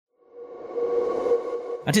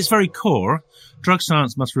At its very core, drug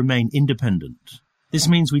science must remain independent. This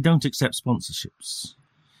means we don't accept sponsorships.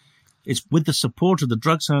 It's with the support of the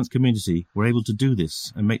drug science community we're able to do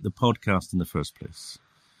this and make the podcast in the first place.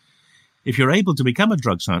 If you're able to become a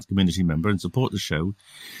drug science community member and support the show,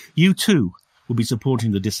 you too will be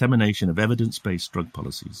supporting the dissemination of evidence-based drug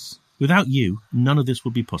policies. Without you, none of this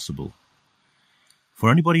would be possible.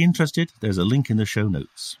 For anybody interested, there's a link in the show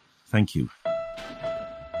notes. Thank you.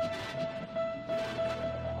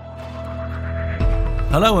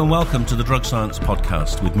 Hello and welcome to the Drug Science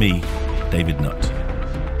Podcast with me, David Nutt.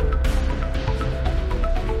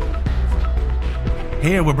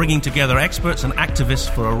 Here we're bringing together experts and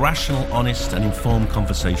activists for a rational, honest and informed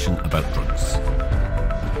conversation about drugs.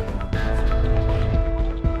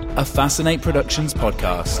 A Fascinate Productions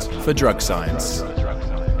podcast for drug science.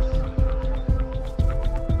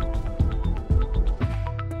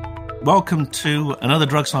 Welcome to another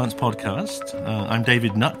Drug Science podcast. I'm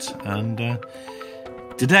David Nutt, and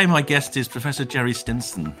today my guest is Professor Gerry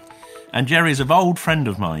Stimson. And Gerry is an old friend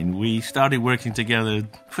of mine. We started working together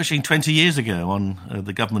pushing 20 years ago on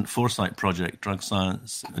the government foresight project, Drug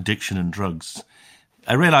Science, Addiction and Drugs.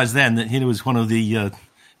 I realized then that he was one of the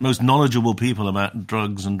most knowledgeable people about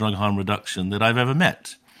drugs and drug harm reduction that I've ever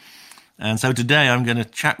met. And so today I'm going to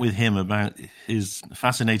chat with him about his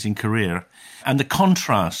fascinating career and the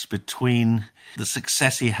contrast between the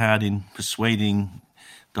success he had in persuading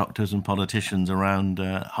doctors and politicians around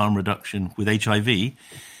harm reduction with HIV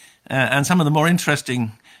and some of the more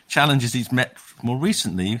interesting challenges he's met more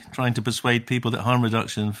recently, trying to persuade people that harm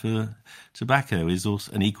reduction for tobacco is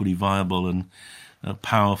also an equally viable and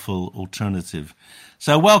powerful alternative.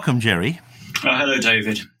 So welcome, Gerry. Hello,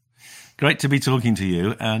 David. Great to be talking to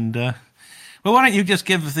you. And well, why don't you just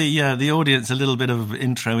give the audience a little bit of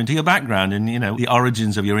intro into your background and, the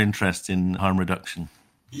origins of your interest in harm reduction?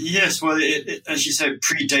 Yes, well, it, as you say,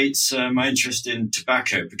 predates my interest in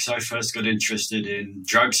tobacco, because I first got interested in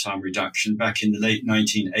drugs harm reduction back in the late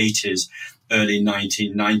 1980s, early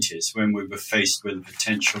 1990s, when we were faced with a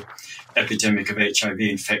potential epidemic of HIV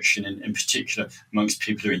infection, in particular amongst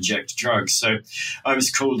people who inject drugs. So I was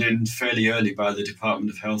called in fairly early by the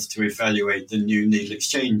Department of Health to evaluate the new needle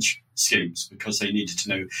exchange schemes, because they needed to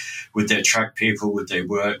know, would they attract people, would they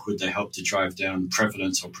work, would they help to drive down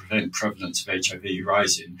prevalence or prevent prevalence of HIV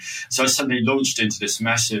rising. So I suddenly launched into this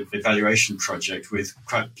massive evaluation project with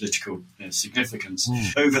quite political significance.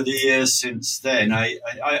 Over the years since then, I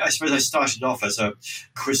suppose I started off as a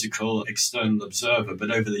quizzical external observer, but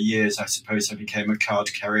over the years I suppose I became a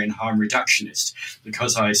card-carrying harm reductionist,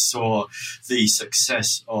 because I saw the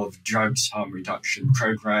success of drugs harm reduction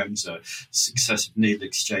programs, success of needle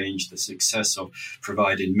exchange, the success of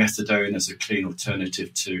providing methadone as a clean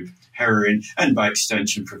alternative to heroin, and by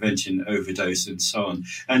extension preventing overdose and so on.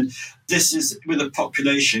 And this is with a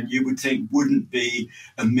population you would think wouldn't be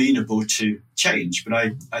amenable to change.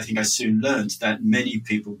 But I think I soon learned that many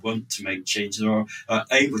people want to make changes or are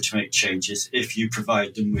able to make changes if you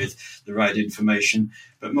provide them with the right information,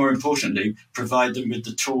 but more importantly, provide them with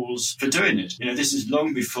the tools for doing it. This is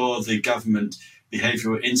long before the government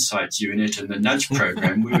Behavioural Insights Unit and the Nudge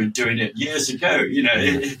Program. We were doing it years ago.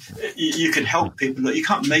 You can help people. You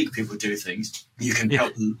can't make people do things. You can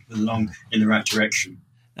help them along in the right direction.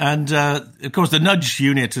 And, of course, the Nudge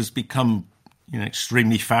Unit has become,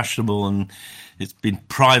 extremely fashionable, and it's been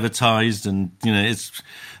privatised, and, it's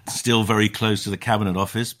still very close to the Cabinet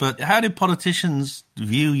Office. But how did politicians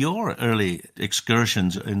view your early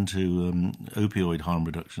excursions into opioid harm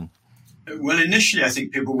reduction? Well, initially, I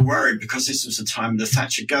think people were worried because this was the time of the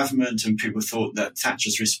Thatcher government, and people thought that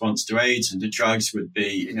Thatcher's response to AIDS and to drugs would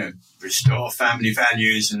be, restore family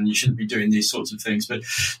values, and you shouldn't be doing these sorts of things. But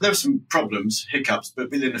there were some problems, hiccups,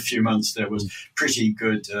 but within a few months, there was pretty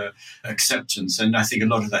good acceptance. And I think a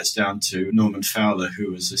lot of that's down to Norman Fowler,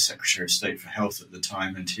 who was the Secretary of State for Health at the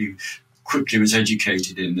time, and he quickly was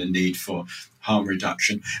educated in the need for harm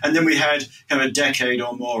reduction. And then we had kind of a decade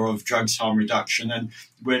or more of drugs harm reduction. And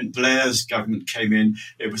when Blair's government came in,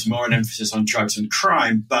 it was more an emphasis on drugs and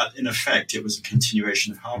crime, but in effect, it was a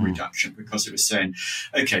continuation of harm reduction, because it was saying,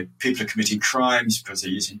 okay, people are committing crimes because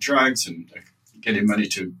they're using drugs and getting money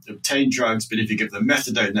to obtain drugs, but if you give them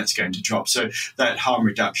methadone, that's going to drop. So that harm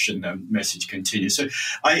reduction message continues. So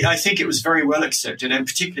I think it was very well accepted, and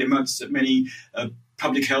particularly amongst many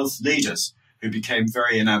public health leaders who became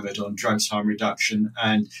very enamoured on drugs harm reduction,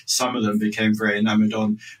 and some of them became very enamoured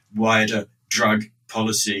on wider drug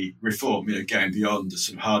policy reform, going beyond the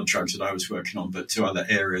sort of hard drugs that I was working on, but to other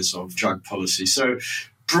areas of drug policy. So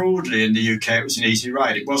broadly in the UK, it was an easy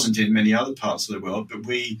ride. It wasn't in many other parts of the world, but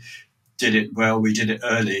we did it well, we did it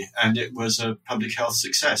early, and it was a public health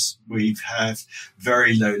success. We have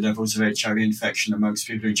very low levels of HIV infection amongst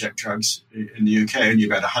people who inject drugs in the UK, only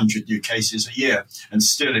about 100 new cases a year. And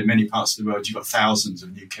still in many parts of the world, you've got thousands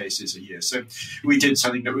of new cases a year. So we did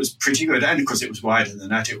something that was pretty good. And of course, it was wider than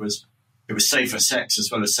that. It was safer sex as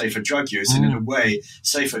well as safer drug use. And in a way,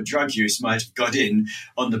 safer drug use might have got in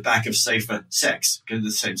on the back of safer sex, because of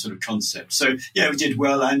the same sort of concept. So, yeah, we did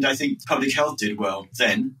well. And I think public health did well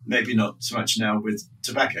then, maybe not so much now with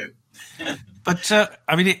tobacco. But,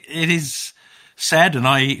 it is said, and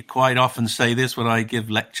I quite often say this when I give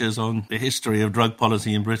lectures on the history of drug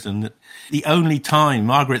policy in Britain, that the only time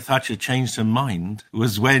Margaret Thatcher changed her mind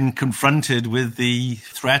was when confronted with the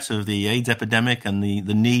threat of the AIDS epidemic and the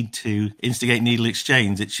need to instigate needle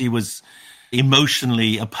exchange, that she was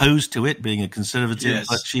emotionally opposed to it, being a conservative, yes.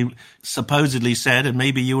 But she supposedly said, and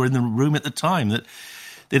maybe you were in the room at the time, that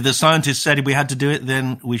if the scientists said if we had to do it,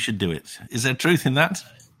 then we should do it. Is there truth in that?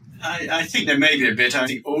 I think there may be a bit. I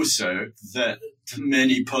think also that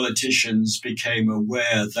many politicians became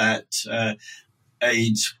aware that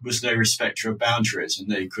AIDS was no respecter of boundaries,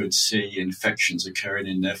 and they could see infections occurring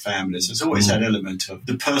in their families. There's always that element of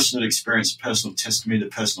the personal experience, the personal testimony,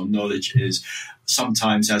 the personal knowledge is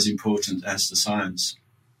sometimes as important as the science.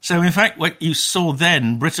 So, in fact, what you saw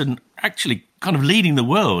then, Britain actually kind of leading the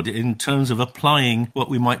world in terms of applying what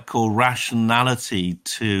we might call rationality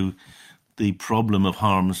to the problem of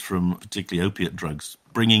harms from particularly opiate drugs,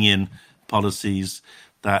 bringing in policies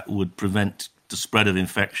that would prevent the spread of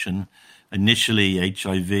infection, initially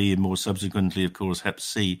HIV and more subsequently, of course, Hep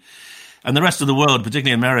C. And the rest of the world,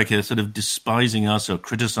 particularly America, sort of despising us or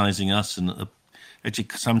criticizing us and actually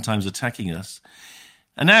sometimes attacking us.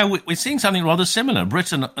 And now we're seeing something rather similar.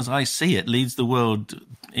 Britain, as I see it, leads the world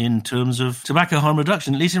in terms of tobacco harm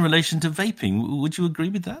reduction, at least in relation to vaping. Would you agree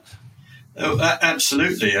with that? Oh,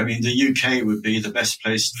 absolutely. I mean, the UK would be the best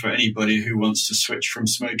place for anybody who wants to switch from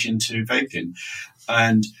smoking to vaping.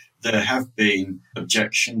 And there have been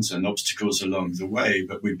objections and obstacles along the way,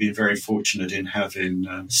 but we've been very fortunate in having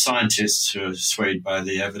scientists who are swayed by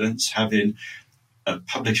the evidence, having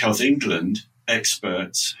Public Health England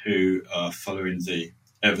experts who are following the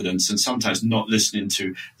evidence and sometimes not listening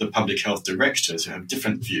to the public health directors who have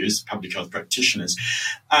different views, public health practitioners.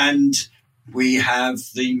 And we have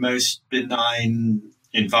the most benign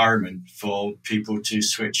environment for people to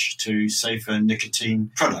switch to safer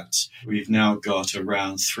nicotine products. We've now got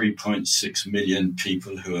around 3.6 million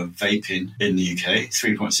people who are vaping in the UK,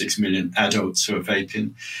 3.6 million adults who are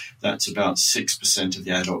vaping. That's about 6% of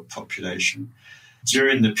the adult population.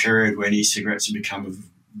 During the period when e-cigarettes have become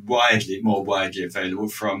more widely available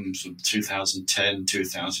from sort of 2010,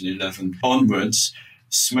 2011 onwards,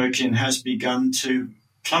 smoking has begun to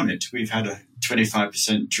plummet. We've had a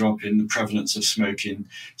 25% drop in the prevalence of smoking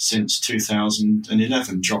since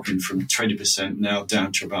 2011, dropping from 20% now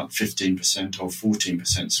down to about 15% or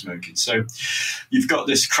 14% smoking. So you've got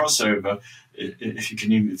this crossover, if you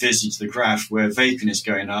can envisage the graph, where vaping is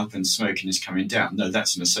going up and smoking is coming down. No,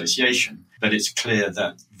 that's an association, but it's clear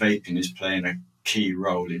that vaping is playing a key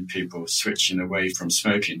role in people switching away from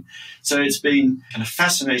smoking. So it's been kind of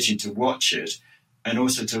fascinating to watch it and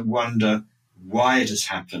also to wonder why it has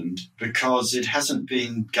happened, because it hasn't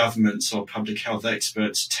been governments or public health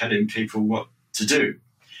experts telling people what to do.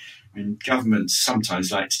 I mean, governments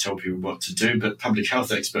sometimes like to tell people what to do, but public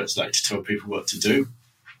health experts like to tell people what to do.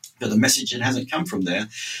 But the messaging hasn't come from there.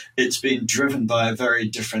 It's been driven by a very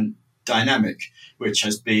different dynamic, which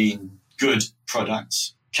has been good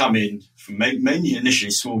products coming from mainly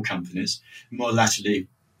initially small companies, more latterly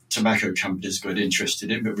tobacco companies got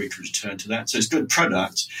interested in, but we could return to that. So it's good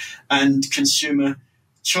product and consumer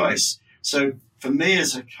choice. So for me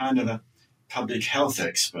as a kind of a public health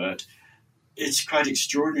expert, it's quite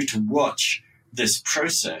extraordinary to watch this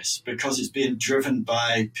process because it's being driven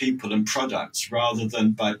by people and products rather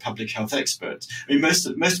than by public health experts. I mean, most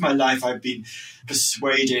of my life I've been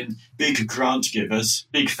persuading big grant givers,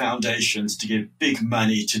 big foundations to give big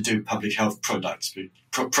money to do public health projects.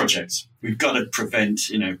 We've got to prevent,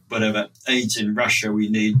 whatever AIDS in Russia, we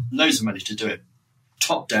need loads of money to do it.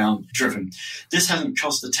 Top-down driven. This hasn't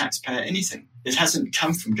cost the taxpayer anything. It hasn't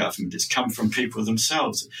come from government. It's come from people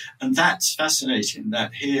themselves. And that's fascinating,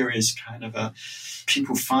 that here is kind of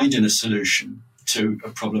people finding a solution to a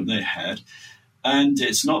problem they had. And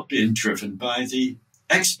it's not being driven by the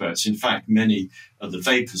experts. In fact, many of the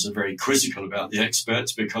vapers are very quizzical about the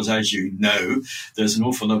experts because, as you know, there's an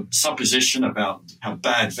awful lot of supposition about how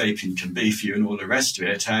bad vaping can be for you and all the rest of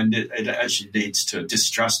it, and it actually leads to a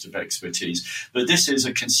distrust of expertise. But this is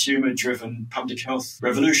a consumer-driven public health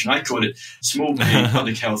revolution. I call it small p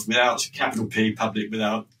public health without capital P, public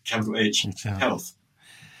without capital H, health.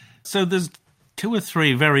 So there's 2 or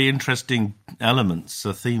 3 very interesting elements,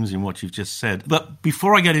 themes in what you've just said. But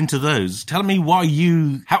before I get into those, tell me why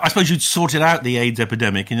I suppose you'd sorted out the AIDS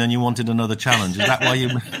epidemic and then you wanted another challenge. Is that why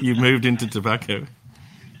you moved into tobacco?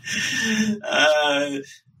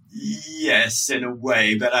 Yes, in a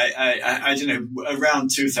way, but I don't know, around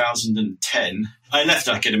 2010, I left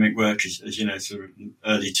academic work, as you know, sort of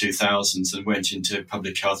early 2000s and went into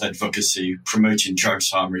public health advocacy, promoting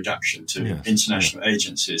drugs harm reduction to international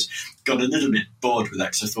agencies. Got a little bit bored with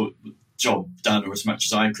that because I thought job done, or as much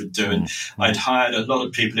as I could do. And I'd hired a lot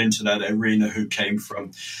of people into that arena who came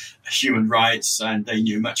from human rights, and they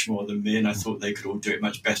knew much more than me, and I thought they could all do it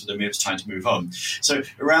much better than me. It was time to move on. So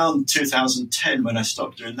around 2010, when I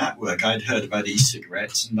stopped doing that work, I'd heard about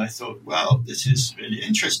e-cigarettes, and I thought, well, this is really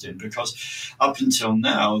interesting, because up until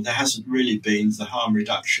now, there hasn't really been the harm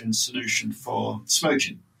reduction solution for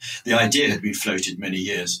smoking. The idea had been floated many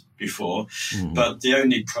years before, but the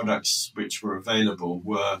only products which were available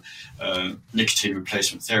were nicotine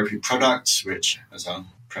replacement therapy products, which, as I'll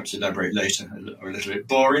perhaps elaborate later, are a little bit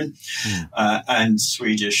boring, and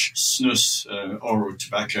Swedish snus oral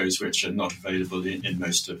tobaccos, which are not available in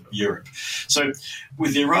most of Europe. So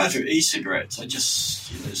with the arrival of e-cigarettes, I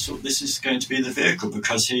just thought this is going to be the vehicle,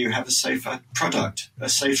 because here you have a safer product, a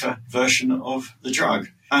safer version of the drug.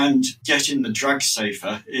 And getting the drug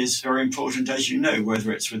safer is very important, as you know,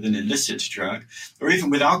 whether it's with an illicit drug or even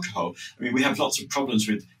with alcohol. I mean, we have lots of problems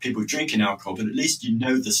with people drinking alcohol, but at least you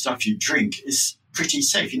know the stuff you drink is pretty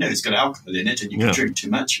safe. You know it's got alcohol in it and you can drink too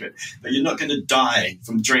much of it. But you're not going to die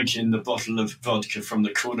from drinking the bottle of vodka from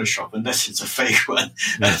the corner shop unless it's a fake one.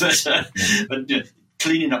 But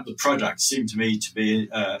cleaning up the product seemed to me to be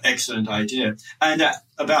an excellent idea. And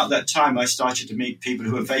about that time, I started to meet people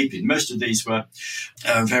who were vaping. Most of these were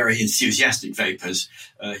very enthusiastic vapers,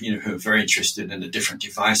 who were very interested in the different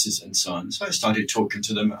devices and so on. So I started talking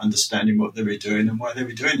to them, understanding what they were doing and why they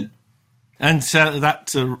were doing it. And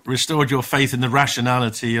that restored your faith in the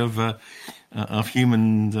rationality of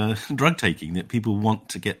human drug taking, that people want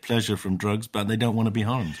to get pleasure from drugs, but they don't want to be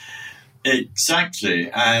harmed.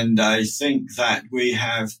 Exactly. And I think that we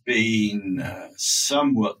have been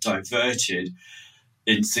somewhat diverted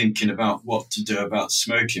in thinking about what to do about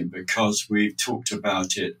smoking, because we've talked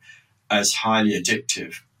about it as highly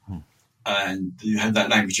addictive. And you have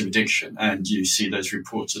that language of addiction, and you see those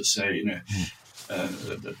reports that say,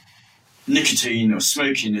 that nicotine or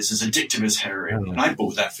smoking is as addictive as heroin. And I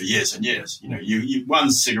bought that for years and years. You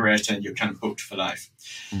one cigarette and you're kind of hooked for life.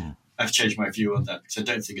 I've changed my view on that, because I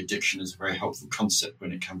don't think addiction is a very helpful concept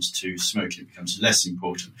when it comes to smoking. It becomes less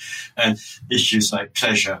important. And issues like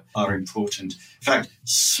pleasure are important. In fact,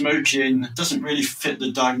 smoking doesn't really fit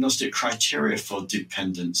the diagnostic criteria for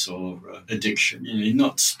dependence or addiction. You're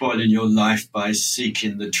not spoiling your life by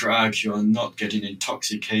seeking the drug. You're not getting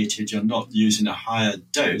intoxicated. You're not using a higher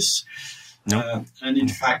dose. And in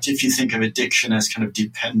fact, if you think of addiction as kind of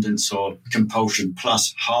dependence or compulsion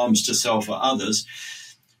plus harms to self or others,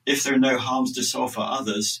 if there are no harms to self or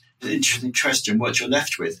others, an interesting question, what you're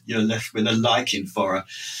left with. You're left with a liking for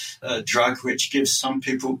a drug which gives some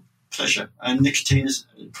people pleasure. And nicotine is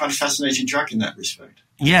quite a fascinating drug in that respect.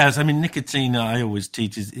 Yes, I mean, nicotine, I always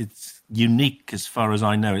teach, it's unique as far as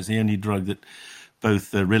I know. It's the only drug that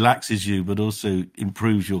both relaxes you but also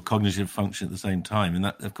improves your cognitive function at the same time. And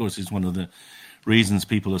that, of course, is one of the reasons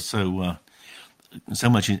people are so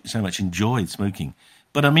much enjoy smoking.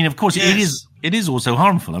 But I mean, of course, it is also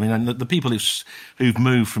harmful. I mean, the people who've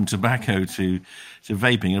moved from tobacco to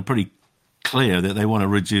vaping are pretty clear that they want to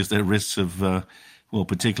reduce their risks of,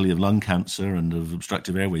 particularly of lung cancer and of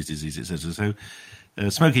obstructive airways disease, etc. So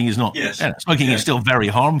smoking is not. Yes. Smoking is still very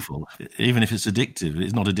harmful, even if it's addictive.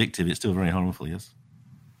 It's not addictive. It's still very harmful. Yes.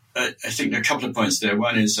 I think there are a couple of points there.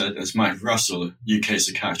 One is, as Mike Russell, a UK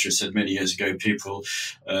psychiatrist, said many years ago, people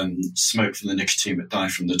smoke from the nicotine but die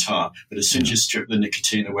from the tar. But as soon as you strip the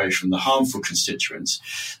nicotine away from the harmful constituents,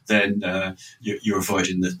 then you're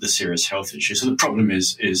avoiding the serious health issue. So the problem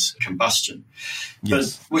is combustion.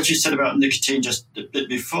 Yes. But what you said about nicotine just a bit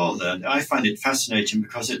before that, I find it fascinating,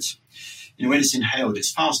 because it's, when it's inhaled,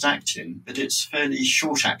 it's fast acting, but it's fairly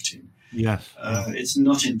short acting. Yes. It's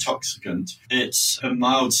not intoxicant. It's a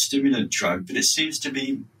mild stimulant drug, but it seems to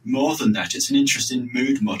be more than that. It's an interesting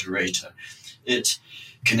mood moderator. It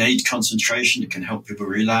can aid concentration. It can help people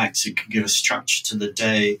relax. It can give a structure to the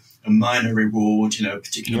day, a minor reward, a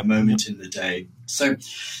particular moment in the day. So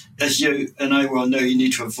as you and I well know, you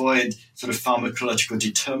need to avoid sort of pharmacological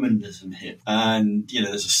determinism here. And,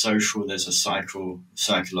 there's a social, there's a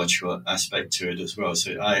psychological aspect to it as well.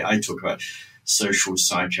 So I talk about social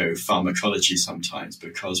psychopharmacology sometimes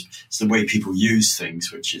because it's the way people use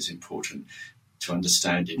things which is important to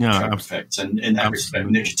understanding drug effects. And in that respect,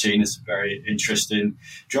 nicotine is a very interesting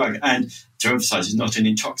drug. And to emphasize, it's not an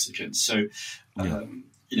intoxicant. So,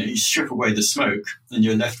 you strip away the smoke and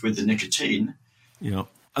you're left with the nicotine. Yeah.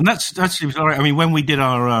 And that's all right. I mean, when we did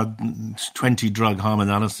our 20 drug harm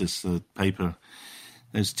analysis paper,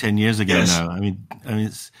 it was 10 years ago now. I mean,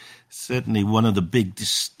 it's certainly one of the big,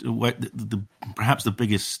 perhaps the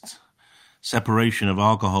biggest separation of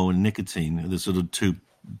alcohol and nicotine, the sort of two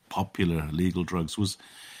popular legal drugs, was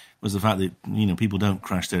the fact that people don't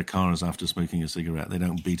crash their cars after smoking a cigarette. They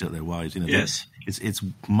don't beat up their wives. It's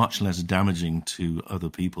much less damaging to other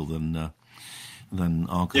people than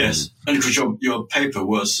alcohol. Yes, and of course your paper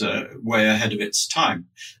was way ahead of its time.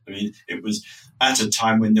 I mean, it was at a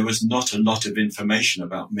time when there was not a lot of information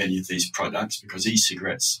about many of these products because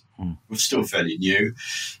e-cigarettes were still fairly new,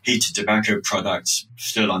 heated tobacco products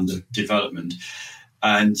still under development.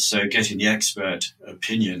 And so getting the expert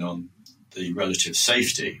opinion on the relative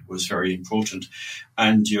safety was very important.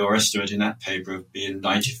 And your estimate in that paper of being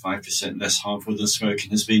 95% less harmful than smoking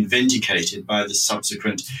has been vindicated by the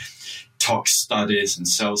subsequent tox studies and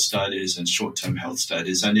cell studies and short-term health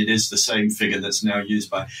studies. And it is the same figure that's now used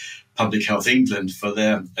by Public Health England for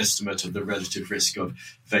their estimate of the relative risk of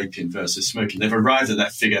vaping versus smoking. They've arrived at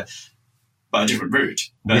that figure by a different route,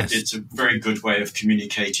 but it's a very good way of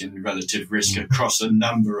communicating relative risk across a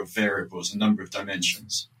number of variables, a number of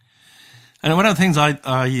dimensions. And one of the things I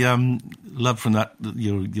loved from that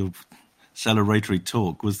your celebratory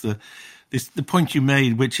talk was the point you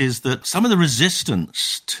made, which is that some of the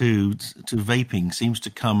resistance to vaping seems to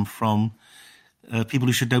come from people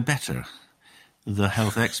who should know better, the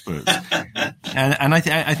health experts. and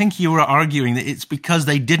I think you were arguing that it's because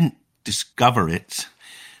they didn't discover it.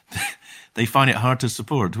 They find it hard to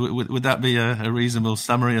support. Would that be a reasonable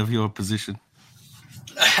summary of your position?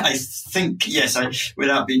 I think, yes,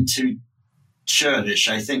 without being too churlish,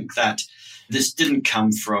 I think that this didn't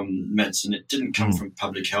come from medicine. It didn't come from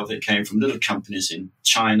public health. It came from little companies in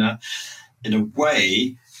China. In a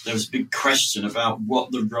way, there was a big question about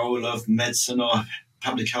what the role of medicine or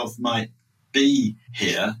public health might be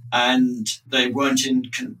here, and they weren't in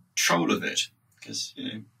control of it because,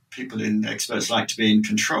 people in experts like to be in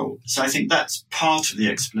control. So I think that's part of the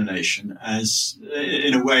explanation, as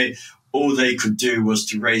in a way, all they could do was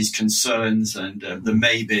to raise concerns and the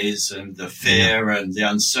maybes and the fear and the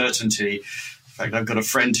uncertainty. In fact, I've got a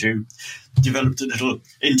friend who developed a little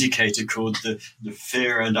indicator called the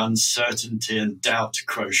fear and uncertainty and doubt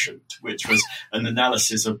quotient, which was an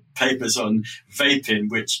analysis of papers on vaping,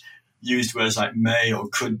 which used words like may or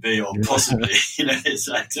could be or possibly, it's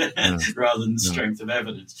like rather than the strength of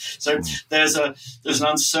evidence. So there's an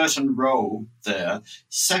uncertain role there.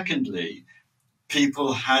 Secondly,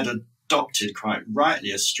 people had adopted quite rightly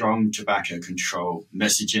a strong tobacco control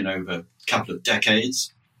messaging over a couple of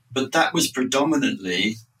decades, but that was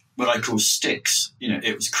predominantly what I call sticks.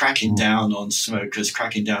 It was cracking down on smokers,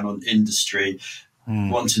 cracking down on industry,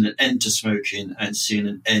 wanting an end to smoking and seeing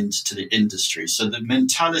an end to the industry. So the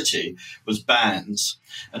mentality was bans,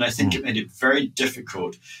 and I think it made it very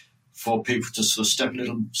difficult for people to sort of step a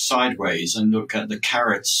little sideways and look at the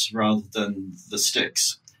carrots rather than the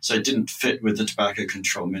sticks. So it didn't fit with the tobacco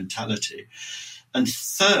control mentality. And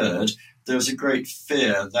third, there was a great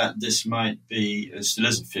fear that this might be, still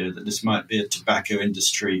is a fear, that this might be a tobacco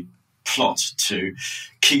industry plot to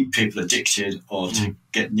keep people addicted or to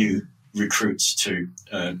get new recruits to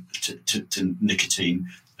nicotine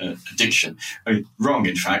addiction. I mean, wrong,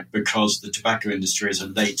 in fact, because the tobacco industry is a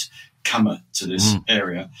late comer to this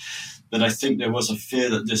area. But I think there was a fear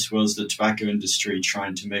that this was the tobacco industry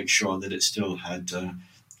trying to make sure that it still had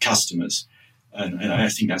customers. And I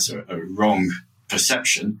think that's a wrong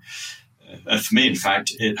perception. For me, in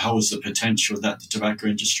fact, it holds the potential that the tobacco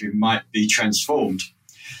industry might be transformed.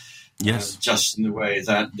 Yes. Just in the way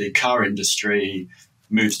that the car industry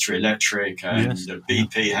moves to electric and the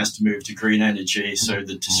BP has to move to green energy. So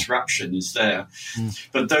the disruption is there.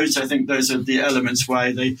 But I think those are the elements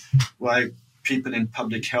why people in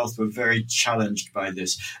public health were very challenged by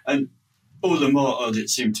this. And all the more odd it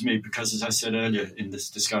seemed to me because, as I said earlier in this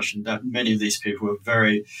discussion, that many of these people were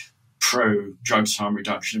very pro-drugs harm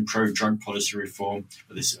reduction and pro-drug policy reform.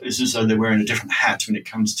 But it's as though they're wearing a different hat when it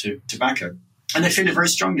comes to tobacco. And they feel it very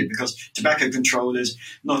strongly because tobacco control is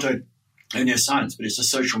not only a science, but it's a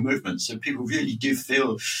social movement. So people really do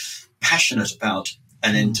feel passionate about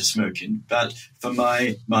an end to smoking. But for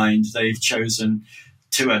my mind, they've chosen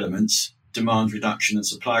two elements, demand reduction and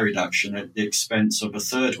supply reduction, at the expense of a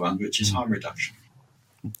third one, which is harm reduction.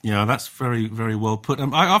 Yeah, that's very, very well put.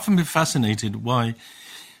 I often been fascinated why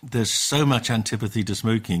there's so much antipathy to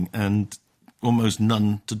smoking and almost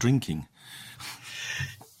none to drinking.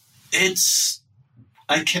 As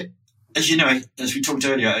you know, as we talked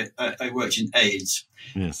earlier, I worked in AIDS.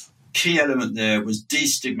 Yes. Key element there was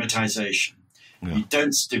destigmatization. Yeah. You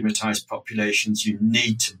don't stigmatize populations. You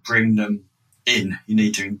need to bring them in. You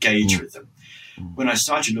need to engage with them. When I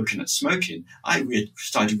started looking at smoking, I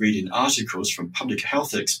started reading articles from public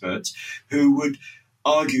health experts who would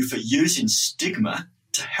argue for using stigma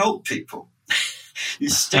to help people. You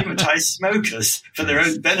stigmatize smokers for their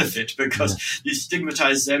own benefit because you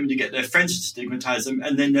stigmatize them and you get their friends to stigmatize them,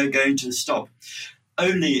 and then they're going to stop.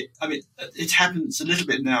 It happens a little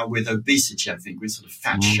bit now with obesity, I think, with sort of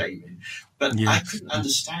fat shaming. But I couldn't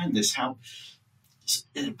understand this, how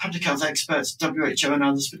public health experts, WHO and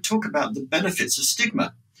others, would talk about the benefits of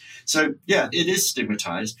stigma. So, yeah, it is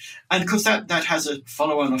stigmatized. And, of course, that has a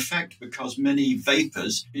follow-on effect because many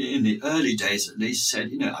vapers, in the early days at least,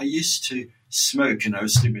 said, I used to smoke and I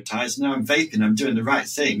was stigmatized. Now I'm vaping, I'm doing the right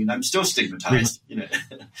thing, and I'm still stigmatized,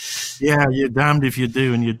 Yeah, you're damned if you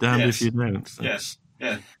do and you're damned if you don't. So. Yes,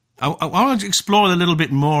 yeah. I want to explore a little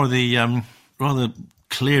bit more the rather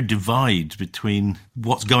clear divide between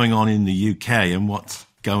what's going on in the UK and what's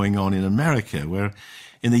going on in America, where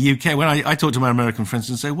in the UK, when I talk to my American friends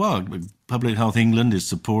and say, well, Public Health England is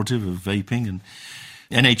supportive of vaping and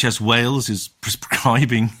NHS Wales is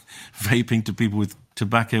prescribing vaping to people with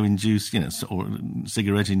tobacco-induced, or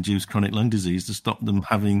cigarette-induced chronic lung disease to stop them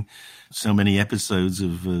having so many episodes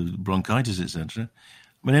of bronchitis, etc.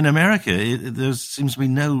 But in America, there seems to be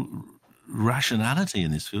no rationality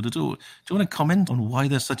in this field at all. Do you want to comment on why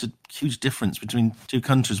there's such a huge difference between two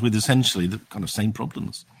countries with essentially the kind of same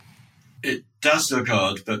problems? It does look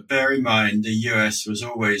odd, but bear in mind the US was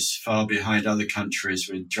always far behind other countries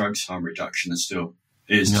with drugs harm reduction and still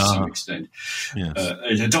is to some extent. Yes.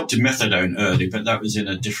 It adopted methadone early, but that was in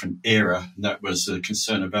a different era. That was a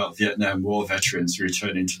concern about Vietnam War veterans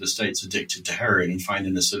returning to the States addicted to heroin and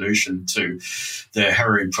finding a solution to their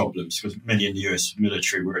heroin problems, because many in the US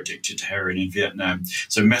military were addicted to heroin in Vietnam.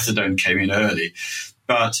 So methadone came in early.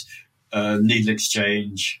 But needle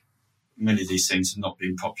exchange, many of these things have not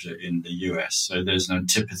been popular in the US. So there's an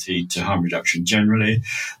antipathy to harm reduction generally.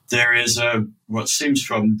 There is what seems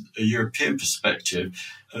from a European perspective,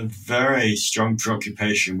 a very strong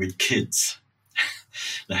preoccupation with kids,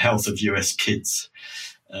 the health of US kids.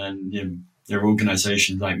 And there are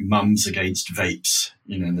organizations like Mums Against Vapes.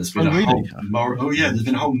 And there's been there's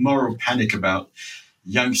been a whole moral panic about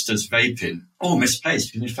youngsters vaping, all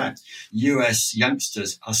misplaced, because in fact, US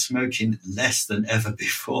youngsters are smoking less than ever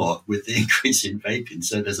before with the increase in vaping.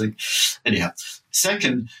 So anyhow.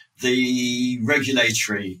 Second, the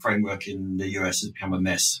regulatory framework in the US has become a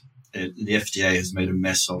mess. The FDA has made a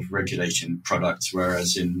mess of regulating products,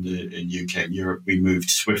 whereas in UK and Europe, we moved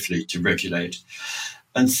swiftly to regulate.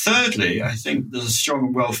 And thirdly, I think there's a strong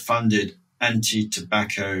and well-funded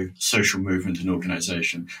anti-tobacco social movement and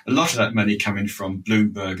organisation. A lot of that money coming from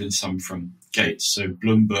Bloomberg and some from Gates. So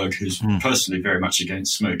Bloomberg, who's personally very much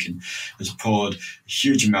against smoking, has poured a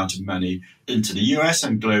huge amount of money into the US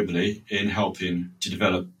and globally in helping to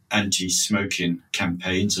develop anti-smoking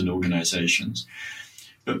campaigns and organisations.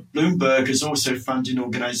 But Bloomberg is also funding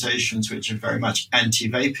organisations which are very much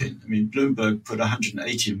anti-vaping. I mean, Bloomberg put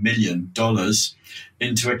 $180 million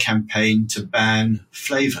into a campaign to ban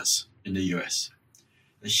flavours in the US.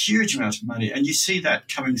 A huge amount of money. And you see that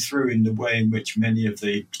coming through in the way in which many of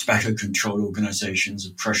the tobacco control organizations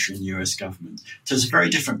are pressuring the US government. So it's a very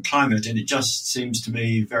different climate, and it just seems to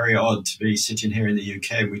me very odd to be sitting here in the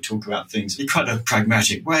UK and we talk about things in quite a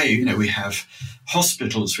pragmatic way. We have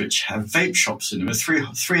hospitals which have vape shops in them. Three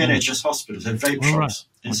NHS hospitals have vape shops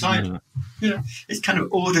inside. It's kind of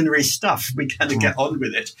ordinary stuff. We kind of get on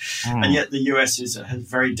with it. And yet the US has a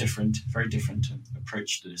very different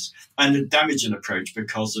approach to this, and a damaging approach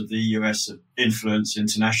because of the US influence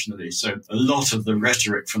internationally. So a lot of the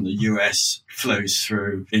rhetoric from the US flows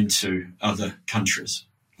through into other countries.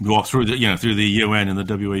 Well, through the UN and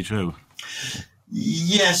the WHO.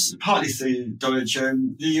 Yes, partly through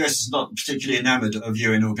WHO. The US is not particularly enamoured of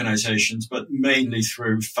UN organisations, but mainly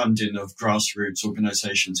through funding of grassroots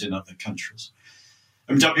organisations in other countries.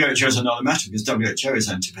 And WHO is another matter because WHO is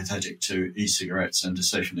antipathetic to e-cigarettes and to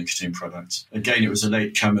safer nicotine products. Again, it was a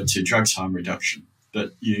latecomer to drugs harm reduction.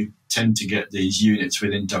 but you tend to get these units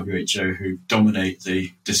within WHO who dominate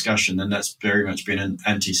the discussion, and that's very much been an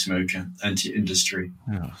anti-smoker, anti-industry.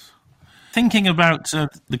 Yes. Thinking about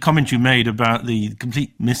the comment you made about the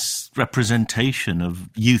complete misrepresentation of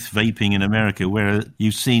youth vaping in America, where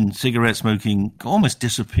you've seen cigarette smoking almost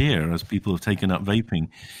disappear as people have taken up vaping.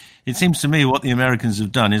 It seems to me what the Americans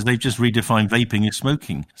have done is they've just redefined vaping as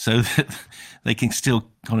smoking so that they can still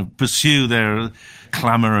kind of pursue their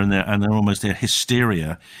clamour and their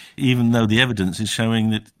hysteria, even though the evidence is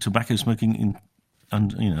showing that tobacco smoking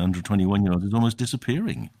under 21-year-olds is almost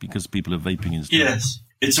disappearing because people are vaping instead. Yes.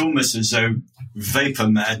 It's almost as though vapor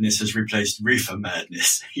madness has replaced reefer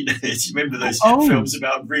madness. Remember those films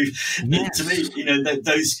about reefer? Yes. To me,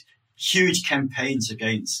 those huge campaigns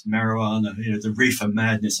against marijuana, the reefer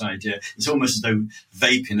madness idea, it's almost as though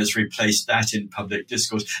vaping has replaced that in public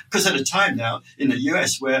discourse. Because at a time now in the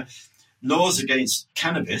US where laws against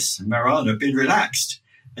cannabis and marijuana have been relaxed,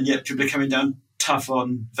 and yet people are coming down tough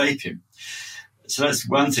on vaping. So that's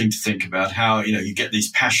one thing to think about, how, you get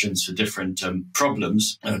these passions for different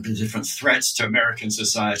problems, different threats to American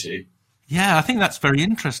society. Yeah, I think that's very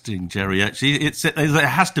interesting, Gerry. Actually, there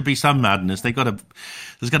has to be some madness. There's got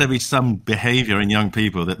to be some behaviour in young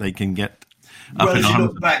people that they can get up well, in if you arms.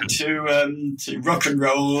 look back to rock and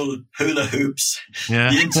roll, hula hoops,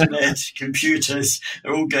 Yeah. the internet, computers,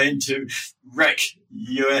 they're all going to wreck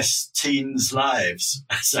US teens' lives.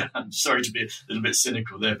 So I'm sorry to be a little bit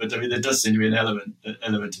cynical there, but I mean, there does seem to be an element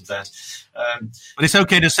of that. But it's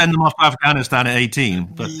okay to send them off to Afghanistan at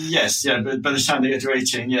 18. But Yes, yeah, but by the time they get to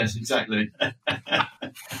 18, yes, exactly.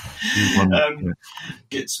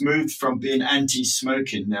 It's moved from being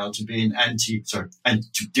anti-smoking now to being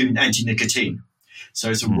doing anti-nicotine. So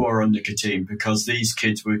it's a war on nicotine, because these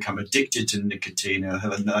kids will become addicted to nicotine or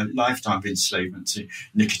have a lifetime of enslavement to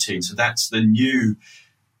nicotine. So that's the new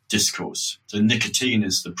discourse. So nicotine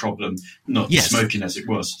is the problem, not smoking as it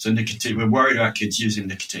was. So nicotine, we're worried about kids using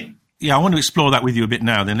nicotine. Yeah, I want to explore that with you a bit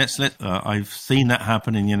now. Then I've seen that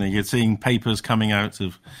happening. You're seeing papers coming out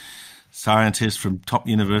of scientists from top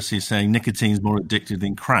universities saying nicotine's more addictive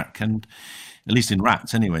than crack, and at least in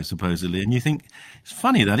rats anyway, supposedly. And you think, it's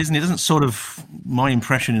funny that, isn't it? It isn't sort of my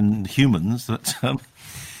impression in humans that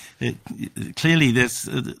clearly there's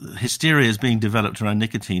hysteria is being developed around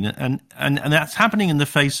nicotine, and that's happening in the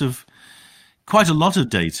face of quite a lot of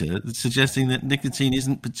data suggesting that nicotine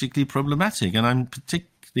isn't particularly problematic. And I'm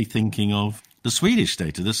particularly thinking of the Swedish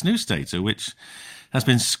data, the snus data, which has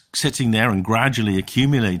been sitting there and gradually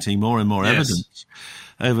accumulating more and more evidence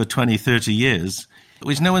over 20, 30 years,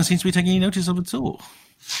 which no one seems to be taking any notice of at all.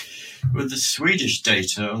 Well, the Swedish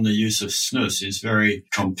data on the use of snus is very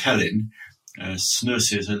compelling.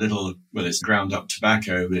 Snus is it's ground up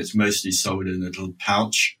tobacco, but it's mostly sold in a little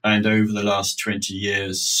pouch. And over the last 20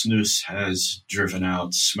 years, snus has driven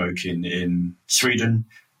out smoking in Sweden,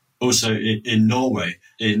 also in Norway.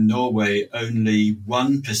 In Norway, only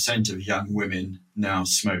 1% of young women now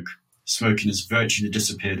smoke. Smoking has virtually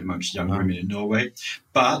disappeared amongst young women in Norway,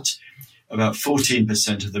 but about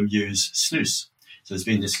 14% of them use snus. So there's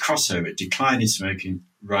been this crossover, decline in smoking,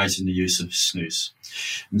 rise in the use of snus.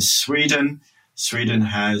 In Sweden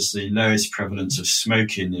has the lowest prevalence of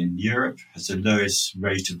smoking in Europe, has the lowest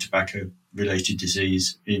rate of tobacco-related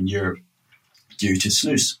disease in Europe due to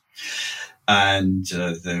snus. And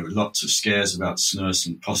there were lots of scares about snus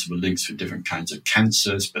and possible links with different kinds of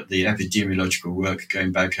cancers, but the epidemiological work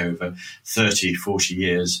going back over 30, 40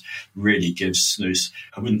 years really gives snus,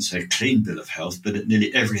 I wouldn't say a clean bill of health, but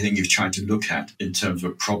nearly everything you've tried to look at in terms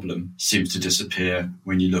of a problem seems to disappear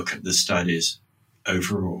when you look at the studies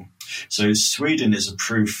overall. So Sweden is a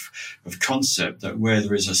proof of concept that where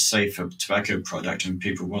there is a safer tobacco product and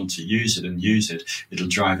people want to use it, it'll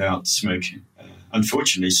drive out smoking.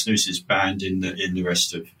 Unfortunately, snus is banned in the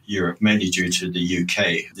rest of Europe, mainly due to the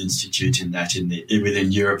UK instituting that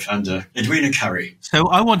within Europe under Edwina Currie. So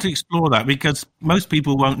I want to explore that, because most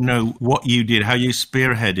people won't know what you did, how you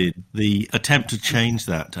spearheaded the attempt to change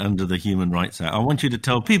that under the Human Rights Act. I want you to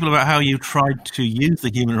tell people about how you tried to use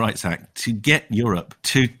the Human Rights Act to get Europe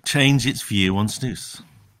to change its view on snus.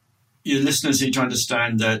 Your listeners need to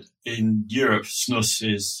understand that in Europe, snus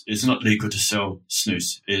is not legal to sell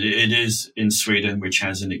snus. It is in Sweden, which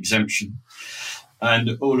has an exemption.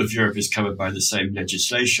 And all of Europe is covered by the same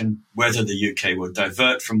legislation. Whether the UK will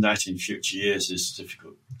divert from that in future years is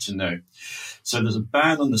difficult to know. So there's a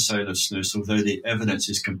ban on the sale of snus, although the evidence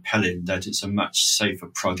is compelling that it's a much safer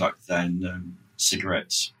product than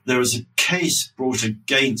cigarettes. There was a case brought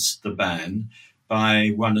against the ban by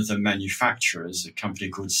one of the manufacturers, a company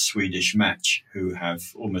called Swedish Match, who have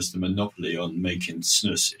almost a monopoly on making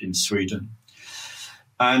snus in Sweden.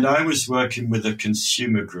 And I was working with a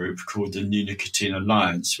consumer group called the New Nicotine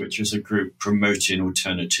Alliance, which was a group promoting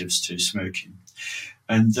alternatives to smoking.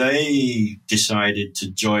 And they decided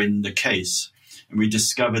to join the case. And we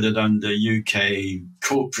discovered that under UK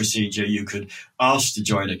court procedure, you could ask to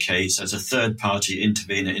join a case as a third-party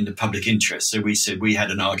intervener in the public interest. So we said we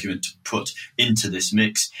had an argument to put into this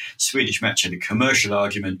mix. Swedish Match had a commercial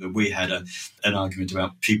argument, but we had an argument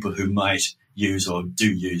about people who might use or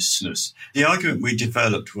do use snus. The argument we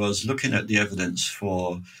developed was looking at the evidence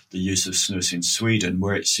for the use of snus in Sweden,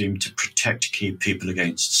 where it seemed to protect key people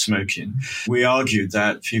against smoking. We argued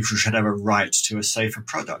that people should have a right to a safer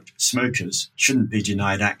product. Smokers shouldn't be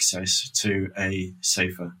denied access to a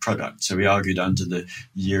safer product. So we argued under the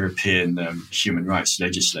European human rights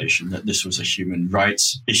legislation that this was a human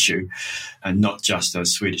rights issue and not just,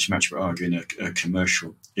 as Swedish Match were arguing, a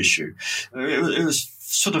commercial issue. It was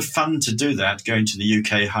sort of fun to do that, going to the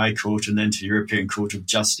UK High Court and then to the European Court of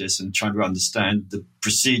Justice and trying to understand the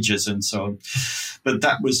procedures and so on. But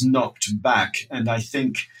that was knocked back. And I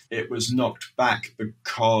think it was knocked back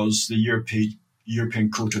because the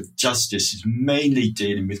European Court of Justice is mainly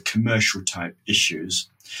dealing with commercial type issues,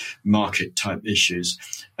 market type issues.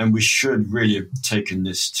 And we should really have taken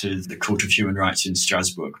this to the Court of Human Rights in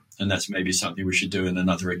Strasbourg. And that's maybe something we should do on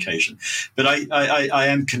another occasion. But I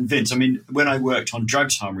am convinced. I mean, when I worked on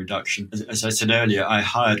drugs harm reduction, as I said earlier, I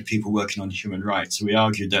hired people working on human rights. So we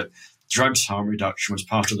argued that drugs harm reduction was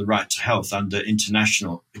part of the right to health under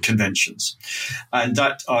international conventions. And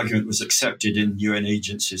that argument was accepted in UN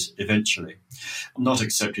agencies eventually. Not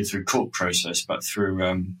accepted through court process, but through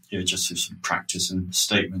just through some practice and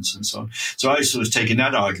statements and so on. So I sort of taken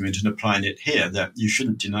that argument and applying it here, that you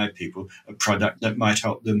shouldn't deny people a product that might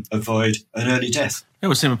help them avoid an early death. It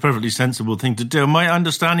would seem a perfectly sensible thing to do. My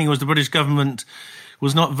understanding was the British government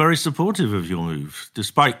was not very supportive of your move,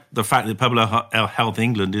 despite the fact that Public Health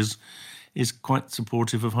England is quite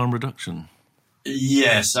supportive of harm reduction.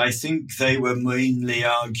 Yes, I think they were mainly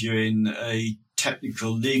arguing a technical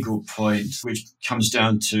legal point, which comes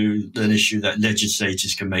down to an issue that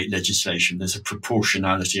legislators can make legislation. There's a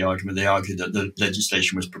proportionality argument. They argued that the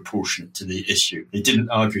legislation was proportionate to the issue. They didn't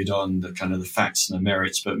argue it on the kind of the facts and the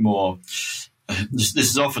merits, but more. This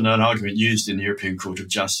is often an argument used in the European Court of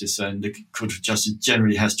Justice, and the Court of Justice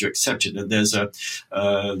generally has to accept it, that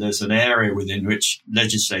there's an area within which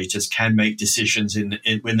legislators can make decisions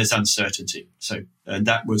when there's uncertainty. So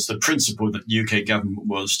that was the principle that the UK government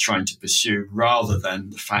was trying to pursue, rather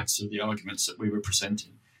than the facts of the arguments that we were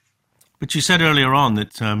presenting. But you said earlier on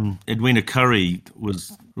that Edwina Currie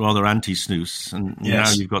was rather anti-snus, and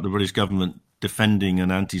yes. Now you've got the British government defending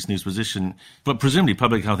an anti-snus position. But presumably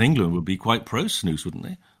Public Health England would be quite pro-snus, wouldn't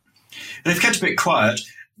they? They've kept a bit quiet.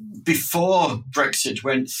 Before Brexit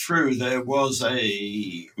went through, there was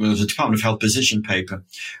a Department of Health position paper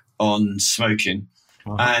on smoking.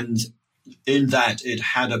 Uh-huh. And in that, it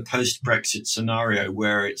had a post-Brexit scenario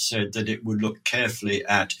where it said that it would look carefully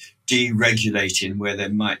at deregulating where there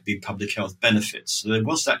might be public health benefits. So there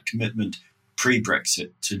was that commitment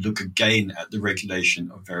pre-Brexit to look again at the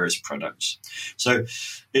regulation of various products. So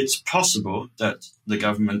it's possible that the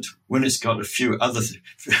government, when it's got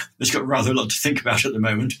it's got rather a lot to think about at the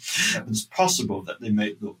moment, it's possible that they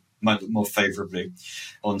might look more favourably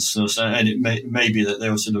on snus, and it may be that they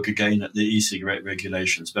also look again at the e-cigarette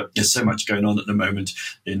regulations. But there's so much going on at the moment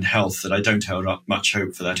in health that I don't hold up much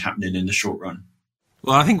hope for that happening in the short run.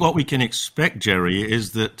 Well, I think what we can expect, Gerry,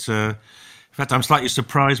 is that in fact, I'm slightly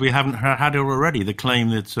surprised we haven't had it already, the claim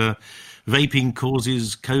that vaping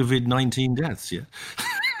causes COVID-19 deaths yet.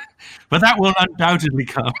 But that will undoubtedly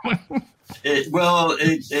come.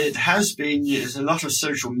 It has been. There's a lot of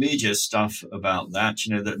social media stuff about that,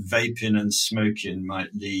 that vaping and smoking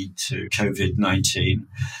might lead to COVID-19.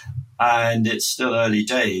 And it's still early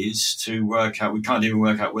days to work out. We can't even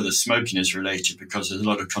work out whether smoking is related, because there's a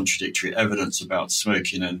lot of contradictory evidence about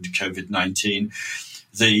smoking and COVID-19.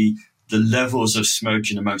 The levels of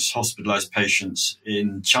smoking amongst hospitalized patients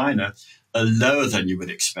in China are lower than you would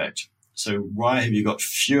expect. So why have you got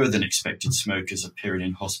fewer than expected smokers appearing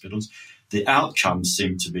in hospitals? The outcomes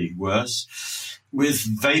seem to be worse. With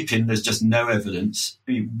vaping, there's just no evidence.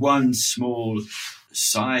 One small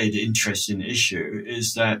side interesting issue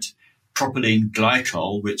is that propylene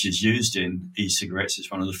glycol, which is used in e-cigarettes,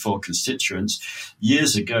 is one of the 4 constituents.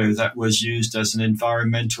 Years ago, that was used as an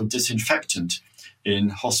environmental disinfectant in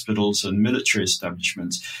hospitals and military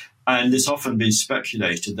establishments. And it's often been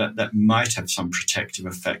speculated that that might have some protective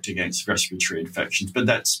effect against respiratory infections. But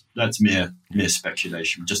that's mere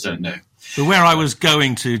speculation. We just don't know. But where I was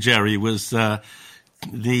going to, Gerry, was the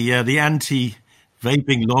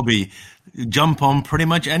anti-vaping lobby jump on pretty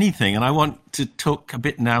much anything. And I want to talk a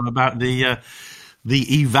bit now about the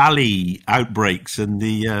E-Valley outbreaks and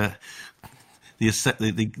the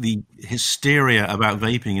hysteria about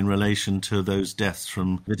vaping in relation to those deaths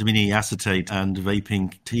from vitamin E acetate and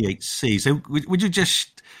vaping THC. So would you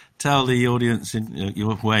just tell the audience in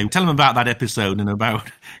your way, tell them about that episode and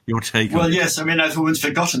about your take on it? Well, yes, I mean, I've almost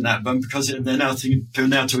forgotten that one because people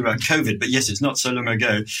now talking about COVID. But yes, it's not so long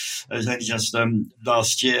ago. It was only just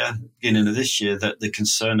last year, beginning of this year, that the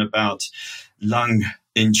concern about lung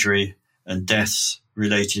injury and deaths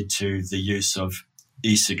related to the use of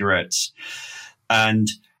e-cigarettes. And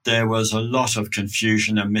there was a lot of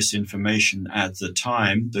confusion and misinformation at the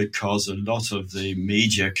time because a lot of the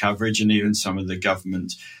media coverage and even some of the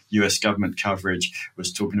US government coverage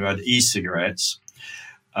was talking about e-cigarettes.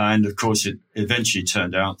 And of course, it eventually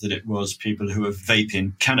turned out that it was people who were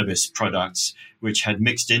vaping cannabis products, which had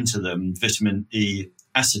mixed into them vitamin E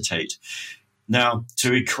acetate. Now,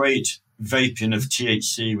 to equate vaping of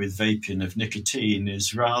THC with vaping of nicotine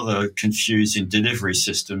is rather confusing delivery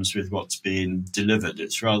systems with what's being delivered.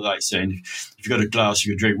 It's rather like saying if you've got a glass,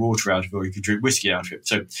 you could drink water out of it or you could drink whiskey out of it.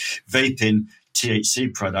 So vaping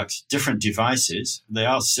THC products, different devices, they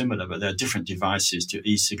are similar, but they're different devices to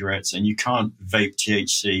e-cigarettes, and you can't vape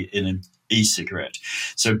THC in an e-cigarette.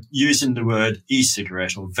 So using the word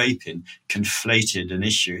e-cigarette or vaping conflated an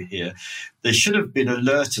issue here. They should have been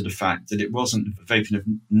alert to the fact that it wasn't vaping of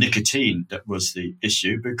nicotine that was the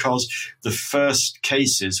issue, because the first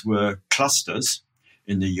cases were clusters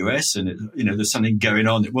in the US, and there's something going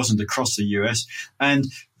on. It wasn't across the US, and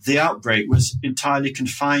the outbreak was entirely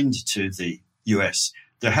confined to the US.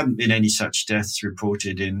 There haven't been any such deaths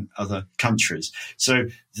reported in other countries. So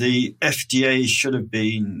the FDA should have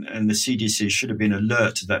been, and the CDC should have been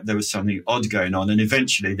alert that there was something odd going on. And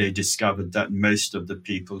eventually they discovered that most of the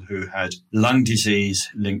people who had lung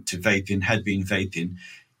disease linked to vaping had been vaping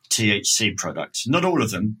THC products. Not all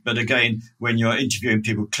of them, but again, when you're interviewing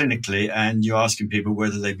people clinically and you're asking people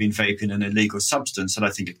whether they've been vaping an illegal substance, and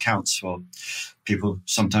I think it counts for people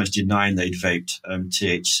sometimes denying they'd vaped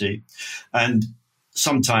THC. And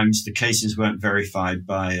sometimes the cases weren't verified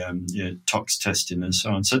by tox testing and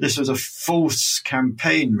so on. So this was a false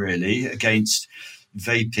campaign, really, against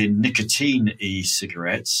vaping nicotine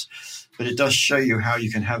e-cigarettes. But it does show you how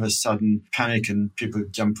you can have a sudden panic and people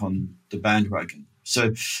jump on the bandwagon.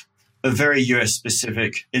 So a very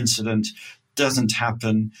US-specific incident doesn't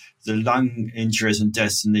happen. The lung injuries and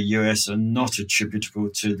deaths in the US are not attributable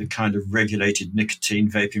to the kind of regulated nicotine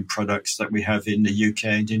vaping products that we have in the UK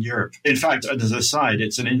and in Europe. In fact, as an aside,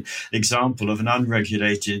 it's an example of an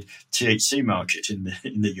unregulated THC market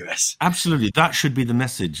in the US. Absolutely. That should be the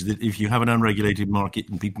message, that if you have an unregulated market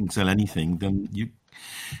and people can sell anything, then you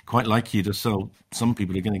quite likely to sell. Some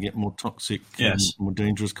people are going to get more toxic, yes, more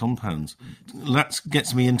dangerous compounds. That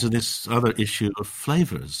gets me into this other issue of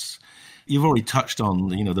flavours. You've already touched on,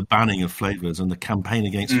 the banning of flavours and the campaign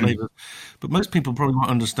against flavours, but most people probably won't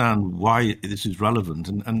understand why this is relevant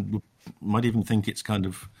and might even think it's kind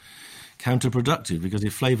of counterproductive, because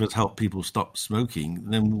if flavours help people stop smoking,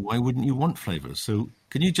 then why wouldn't you want flavours? So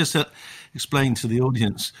can you just explain to the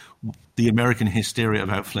audience the American hysteria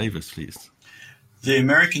about flavours, please? The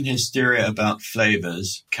American hysteria about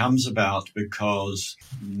flavors comes about because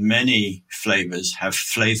many flavors have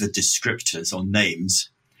flavor descriptors or names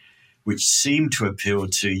which seem to appeal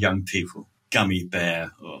to young people. Gummy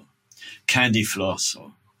bear or candy floss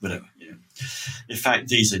or whatever. In fact,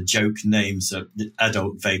 these are joke names that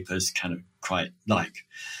adult vapors kind of quite like.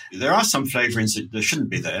 There are some flavorings that shouldn't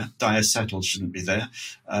be there. Diacetyl shouldn't be there,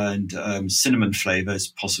 and cinnamon flavors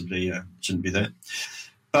possibly shouldn't be there.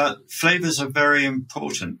 But flavors are very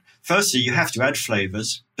important. Firstly, you have to add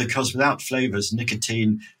flavors, because without flavors,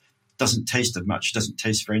 nicotine doesn't taste of much, doesn't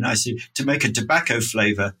taste very nice. To make a tobacco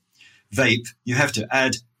flavor vape, you have to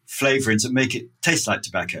add flavorings that make it taste like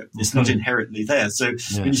tobacco. It's not inherently there. So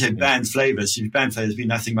when you say banned flavors, banned flavors be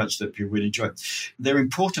nothing much that people really enjoy. They're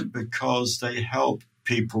important because they help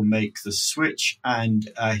people make the switch, and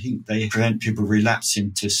I think they prevent people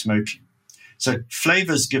relapsing to smoking. So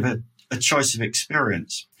flavors give a choice of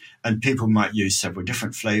experience, and people might use several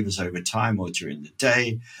different flavors over time or during the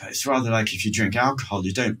day. It's rather like if you drink alcohol,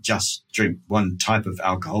 you don't just drink one type of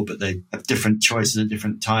alcohol, but they have different choices at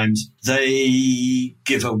different times. They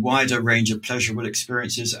give a wider range of pleasurable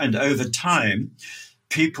experiences, and over time,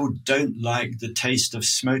 people don't like the taste of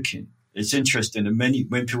smoking. It's interesting, and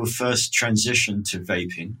when people first transition to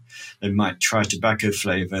vaping, they might try tobacco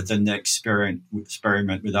flavor, then they experiment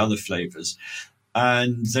with other flavors.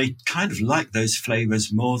 And they kind of like those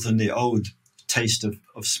flavors more than the old taste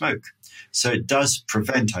of smoke. So it does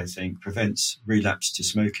prevents relapse to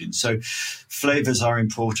smoking. So flavors are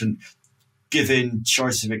important. Giving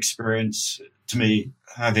choice of experience, to me,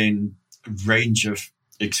 having a range of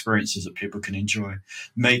experiences that people can enjoy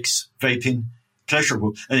makes vaping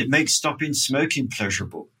pleasurable, and it makes stopping smoking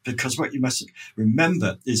pleasurable. Because what you must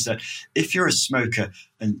remember is that if you're a smoker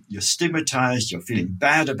and you're stigmatized, you're feeling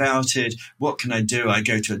bad about it, what can I do? I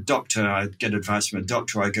go to a doctor, I get advice from a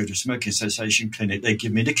doctor, I go to a smoking association clinic, they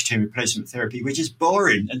give me nicotine replacement therapy, which is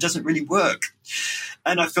boring and doesn't really work.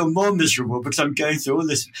 And I feel more miserable because I'm going through all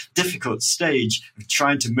this difficult stage of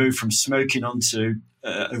trying to move from smoking onto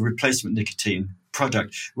a replacement nicotine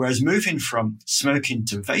product. Whereas moving from smoking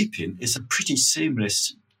to vaping is a pretty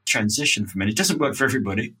seamless transition for many. It doesn't work for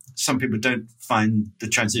everybody. Some people don't find the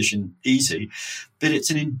transition easy, but it's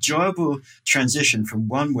an enjoyable transition from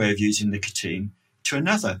one way of using nicotine to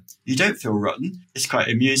another. You don't feel rotten. It's quite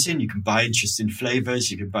amusing. You can buy interesting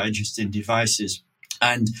flavors. You can buy interesting devices.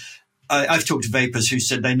 And I've talked to vapers who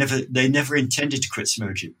said they never intended to quit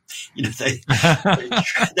smoking. You know, they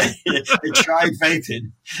tried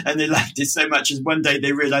vaping and they liked it so much as one day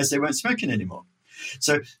they realized they weren't smoking anymore.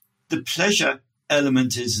 So the pleasure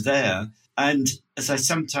element is there. And as I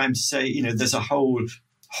sometimes say, you know, there's a whole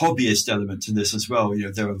hobbyist element to this as well. You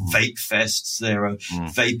know, there are vape fests, there are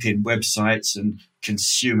vaping websites and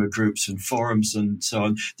consumer groups and forums and so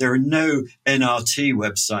on. There are no NRT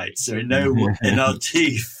websites. There are no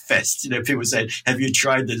NRT fests. You know, people say, have you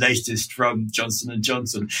tried the latest from Johnson &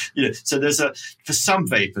 Johnson? You know, so for some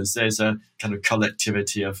vapers, there's a kind of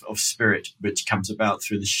collectivity of spirit which comes about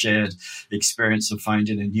through the shared experience of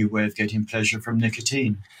finding a new way of getting pleasure from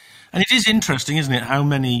nicotine. And it is interesting, isn't it, how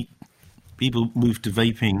many people move to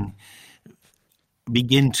vaping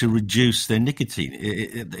begin to reduce their nicotine.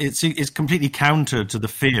 It's completely counter to the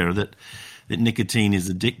fear that nicotine is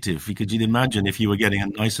addictive, because you'd imagine if you were getting a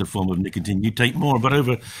nicer form of nicotine, you'd take more. But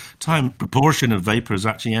over time, proportion of vapors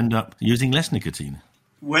actually end up using less nicotine.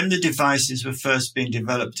 When the devices were first being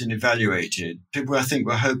developed and evaluated, people, I think,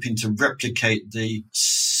 were hoping to replicate the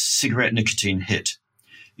cigarette nicotine hit.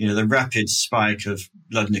 You know, the rapid spike of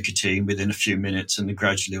blood nicotine within a few minutes and the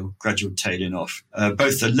gradual tailing off.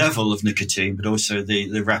 Both the level of nicotine, but also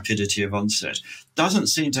the rapidity of onset. Doesn't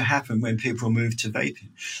seem to happen when people move to vaping.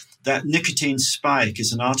 That nicotine spike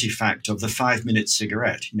is an artifact of the 5-minute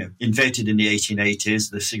cigarette, you know, invented in the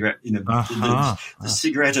 1880s. The cigarette, you know, the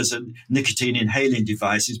cigarette as a nicotine inhaling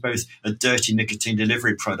device is both a dirty nicotine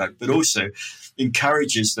delivery product, but also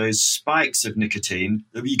encourages those spikes of nicotine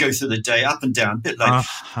that you go through the day up and down, a bit like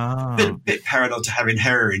bit parallel to having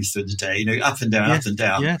heroin through the day, you know, up and down, up and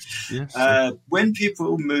down. Yes. When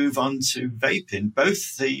people move on to vaping,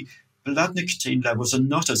 both the blood nicotine levels are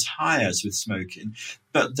not as high as with smoking,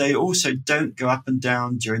 but they also don't go up and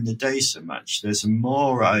down during the day so much. There's a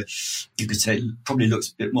more, you could say, it probably looks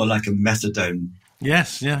a bit more like a methadone.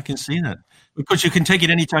 Yes, yeah, I can see that. Because you can take it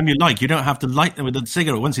anytime you like. You don't have to light them with a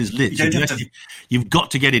cigarette once it's lit. You've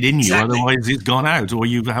got to get it in you, otherwise it's gone out, or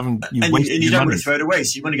you haven't. And you don't want to throw it away.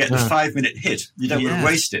 So you want to get the 5-minute hit. You don't want to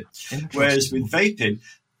waste it. Whereas with vaping,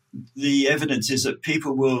 the evidence is that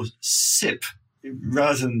people will sip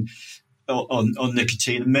rather than on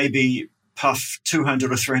nicotine, and maybe puff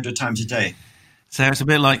 200 or 300 times a day. So it's a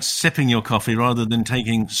bit like sipping your coffee rather than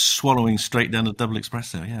swallowing straight down a double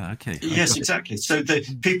espresso. Yeah, okay. Yes, exactly. So the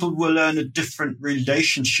people will learn a different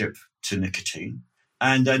relationship to nicotine.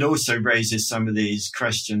 And that also raises some of these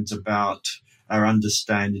questions about our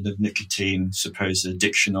understanding of nicotine, supposed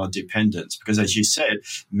addiction or dependence. Because as you said,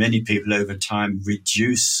 many people over time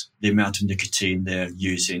reduce the amount of nicotine they're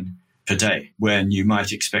using per day, when you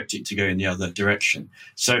might expect it to go in the other direction.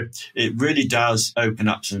 So it really does open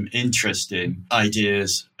up some interesting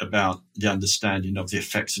ideas about the understanding of the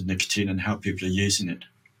effects of nicotine and how people are using it.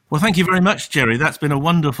 Well, thank you very much, Gerry. That's been a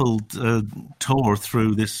wonderful tour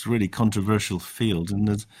through this really controversial field, and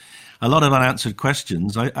there's a lot of unanswered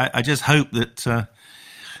questions. I just hope that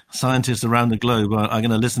scientists around the globe are going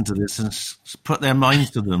to listen to this and put their minds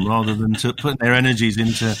to them rather than to put their energies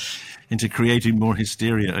into creating more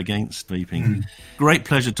hysteria against vaping. Great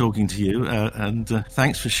pleasure talking to you, and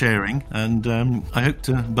thanks for sharing. And I hope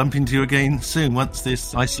to bump into you again soon once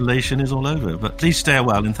this isolation is all over. But please stay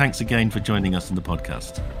well, and thanks again for joining us in the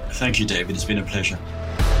podcast. Thank you, David. It's been a pleasure.